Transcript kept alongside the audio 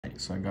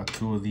So I got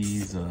 2 of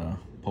these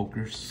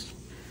pokers.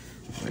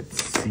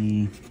 Let's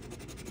see.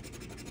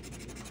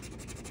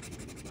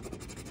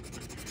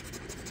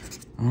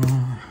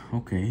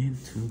 Okay,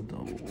 2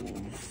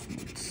 doubles.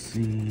 Let's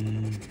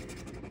see.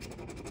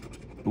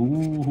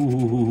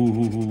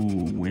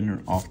 Ooh,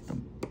 winner off the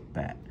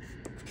bat.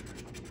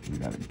 We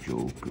got a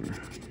joker.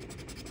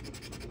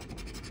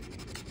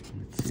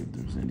 Let's see if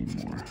there's any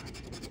more.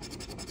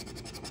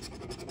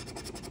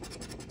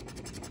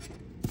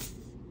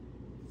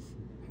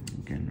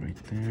 Again, right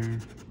there.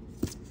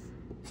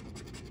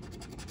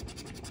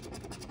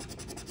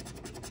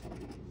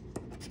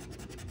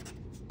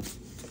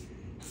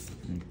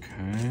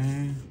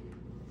 Okay.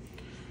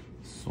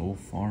 So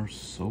far,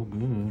 so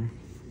good.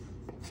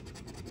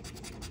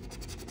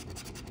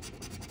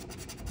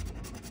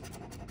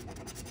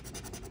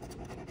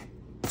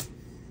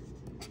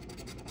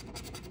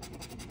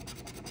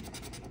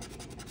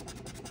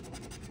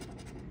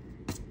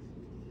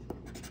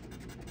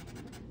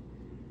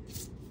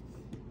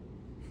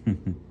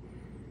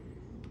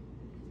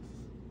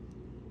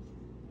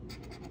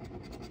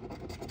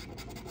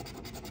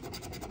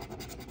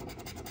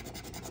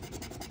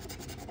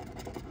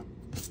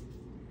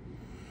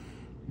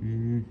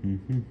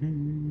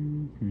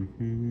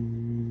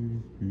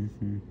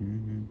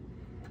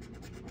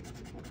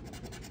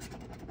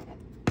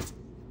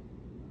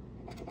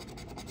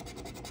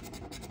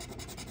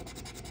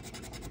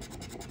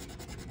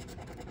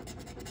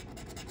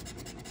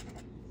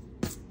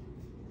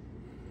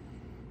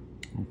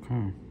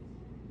 Okay,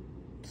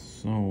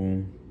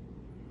 so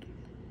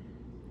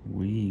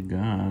we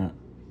got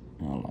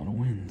a lot of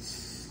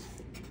wins.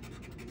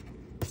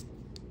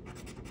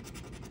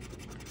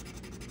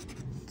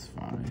 That's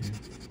 5.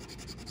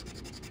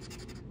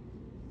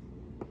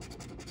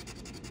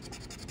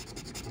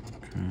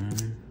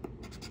 Okay.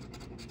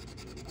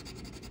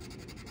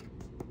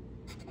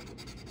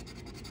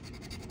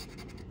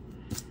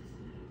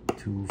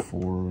 Two,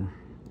 4,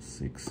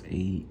 6,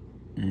 8,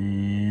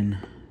 and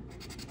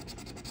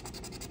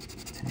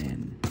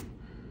 10.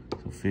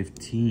 So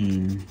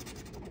 15.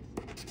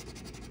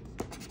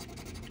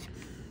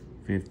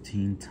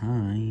 15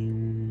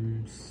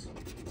 times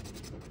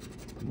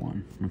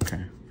 1.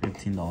 Okay,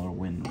 $15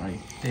 win right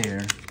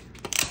there.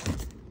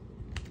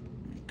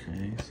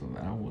 Okay, so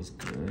that was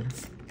good.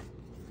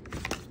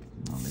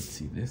 Now let's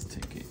see this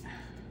ticket.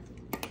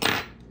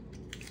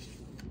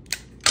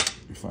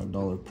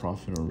 $5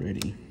 profit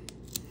already.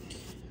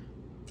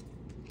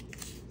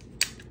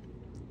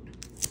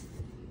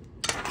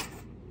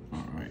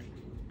 All right.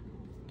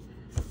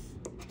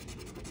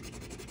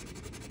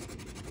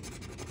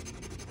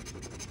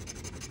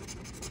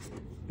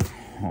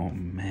 Oh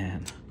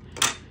man,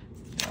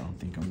 yeah, I don't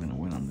think I'm gonna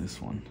win on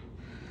this one.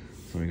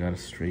 So we got a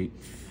straight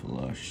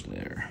flush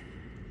there.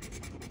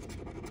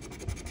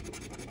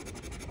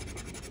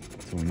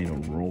 So we need a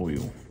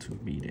royal to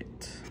beat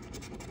it.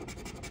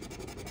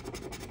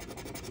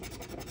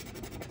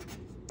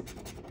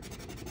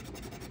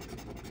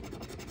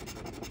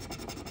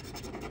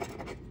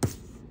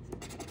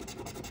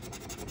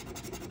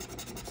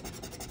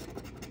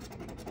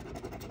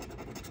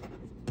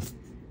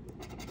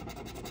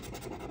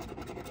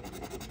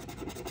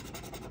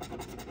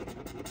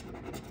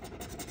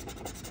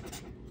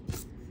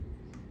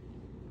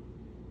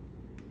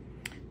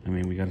 I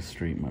mean, we got a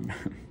straight, my bad.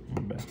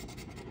 My bad.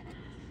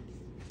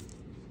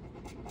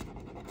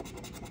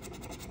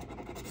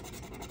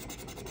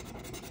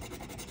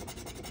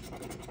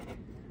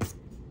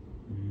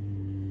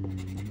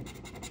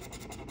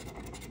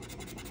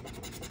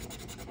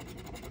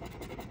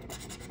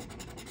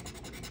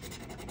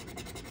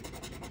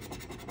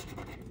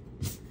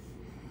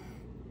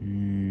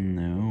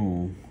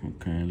 No.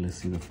 Okay, let's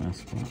see the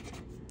fast spot.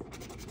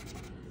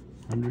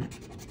 100.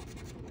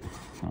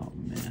 Oh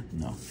man,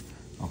 no.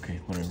 Okay,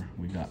 whatever.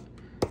 We got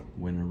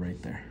winner right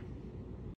there.